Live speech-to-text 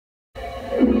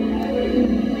In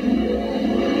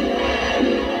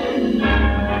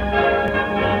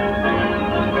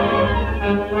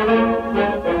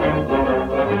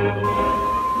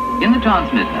the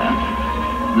transmitter,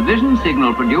 the vision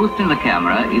signal produced in the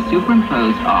camera is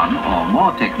superimposed on, or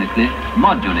more technically,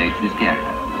 modulates this carrier.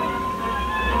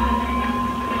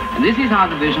 And this is how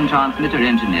the vision transmitter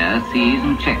engineer sees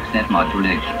and checks that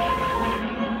modulation.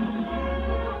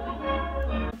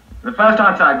 The first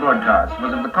outside broadcast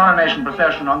was of the coronation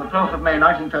procession on the 12th of May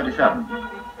 1937.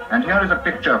 And here is a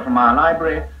picture from our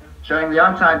library showing the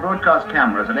outside broadcast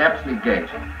cameras at Apsley Gate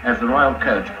as the royal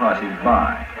coach passes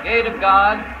by. Gate of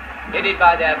God, headed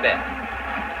by their bell.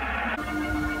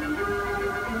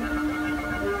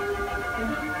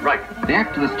 Right,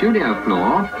 back to the studio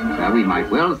floor, where we might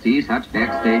well see such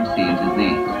backstage scenes as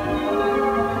these.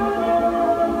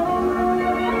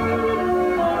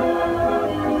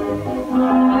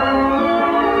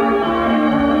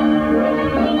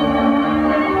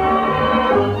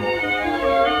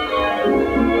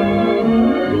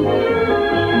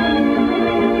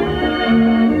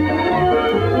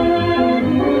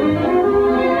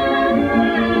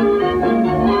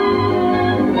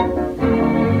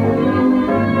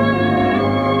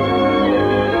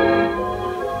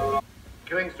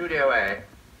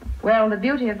 Well, the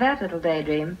beauty of that little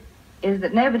daydream is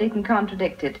that nobody can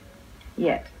contradict it,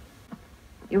 yet.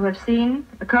 You have seen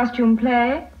a costume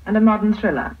play and a modern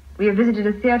thriller. We have visited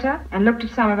a theatre and looked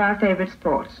at some of our favorite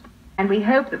sports. And we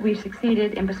hope that we've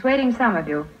succeeded in persuading some of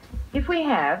you. If we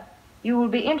have, you will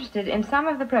be interested in some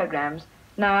of the programs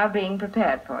now being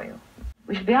prepared for you.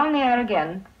 We shall be on the air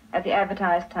again at the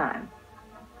advertised time.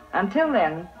 Until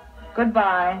then,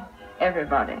 goodbye,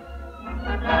 everybody.